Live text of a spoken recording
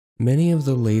Many of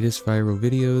the latest viral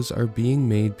videos are being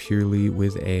made purely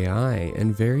with AI,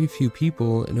 and very few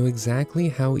people know exactly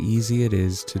how easy it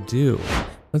is to do.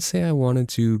 Let's say I wanted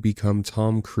to become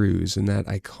Tom Cruise in that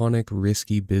iconic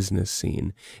risky business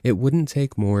scene. It wouldn't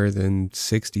take more than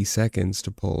 60 seconds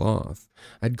to pull off.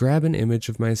 I'd grab an image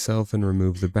of myself and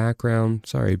remove the background,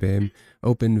 sorry babe,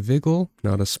 open Viggle,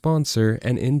 not a sponsor,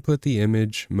 and input the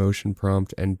image, motion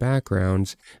prompt, and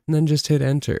background, and then just hit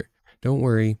enter. Don't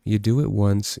worry, you do it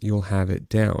once, you'll have it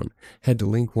down. Head to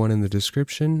link 1 in the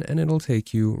description and it'll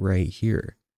take you right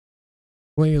here.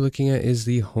 What you're looking at is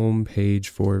the home page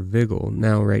for Viggle.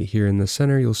 Now right here in the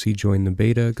center you'll see join the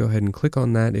beta. Go ahead and click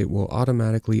on that. It will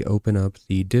automatically open up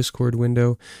the Discord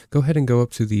window. Go ahead and go up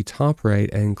to the top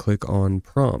right and click on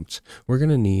prompt. We're going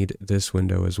to need this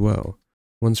window as well.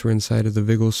 Once we're inside of the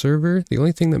Viggle server, the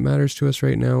only thing that matters to us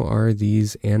right now are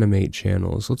these animate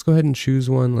channels. Let's go ahead and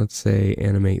choose one. Let's say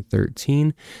animate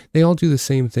 13. They all do the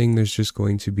same thing. There's just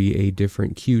going to be a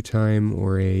different queue time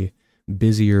or a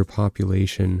busier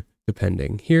population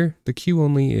depending. Here, the queue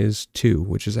only is 2,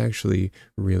 which is actually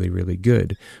really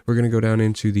good. We're going to go down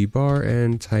into the bar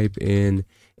and type in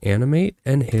animate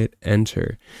and hit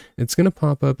enter. It's going to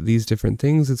pop up these different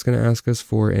things. It's going to ask us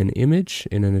for an image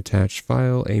in an attached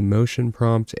file, a motion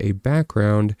prompt, a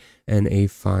background, and a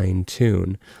fine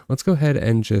tune. Let's go ahead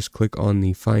and just click on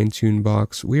the fine tune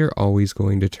box. We are always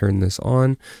going to turn this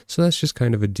on, so that's just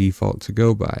kind of a default to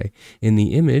go by. In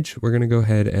the image, we're going to go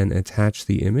ahead and attach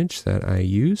the image that I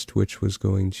used, which was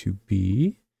going to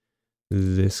be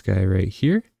this guy right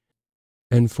here.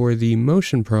 And for the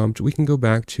motion prompt, we can go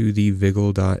back to the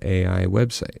Viggle AI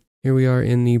website. Here we are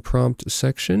in the prompt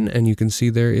section, and you can see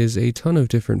there is a ton of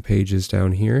different pages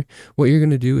down here. What you're going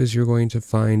to do is you're going to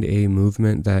find a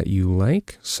movement that you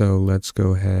like. So let's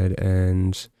go ahead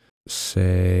and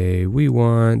say we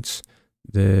want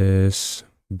this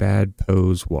bad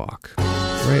pose walk.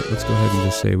 Right, let's go ahead and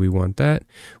just say we want that.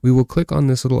 We will click on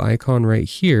this little icon right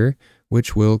here,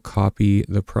 which will copy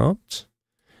the prompt.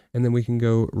 And then we can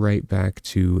go right back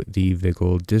to the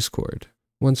Viggle Discord.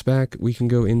 Once back, we can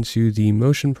go into the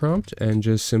motion prompt and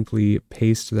just simply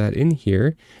paste that in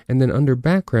here. And then under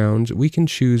background, we can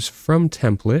choose from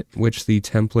template, which the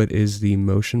template is the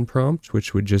motion prompt,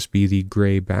 which would just be the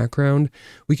gray background.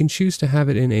 We can choose to have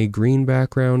it in a green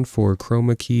background for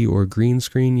chroma key or green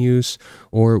screen use,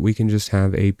 or we can just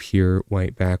have a pure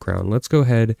white background. Let's go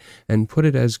ahead and put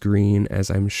it as green, as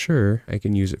I'm sure I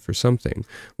can use it for something.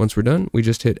 Once we're done, we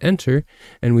just hit enter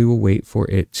and we will wait for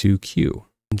it to queue.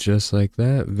 Just like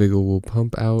that, Viggle will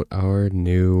pump out our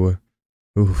new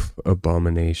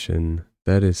abomination.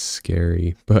 That is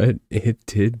scary, but it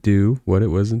did do what it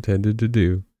was intended to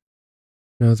do.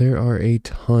 Now there are a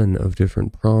ton of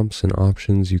different prompts and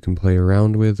options you can play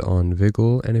around with on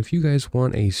Viggle, and if you guys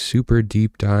want a super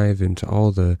deep dive into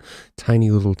all the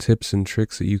tiny little tips and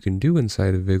tricks that you can do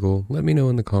inside of Viggle, let me know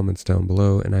in the comments down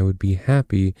below and I would be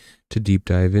happy to deep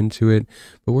dive into it.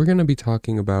 But we're going to be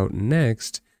talking about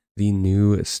next the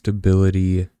new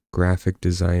stability graphic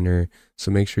designer,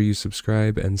 so make sure you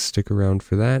subscribe and stick around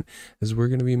for that, as we're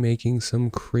going to be making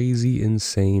some crazy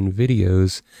insane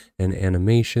videos and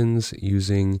animations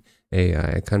using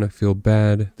AI. I kind of feel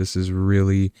bad. This is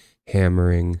really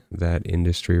hammering that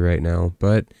industry right now,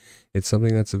 but it's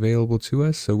something that's available to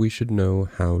us, so we should know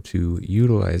how to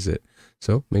utilize it.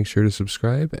 So make sure to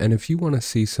subscribe, and if you want to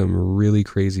see some really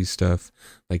crazy stuff,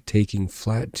 like taking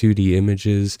flat 2D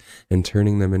images and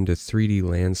turning them into 3D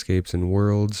landscapes and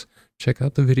worlds, check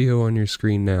out the video on your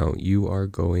screen now. You are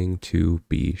going to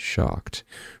be shocked.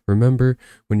 Remember,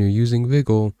 when you're using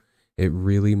Viggle, it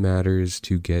really matters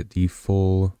to get the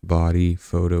full body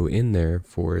photo in there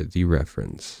for the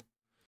reference.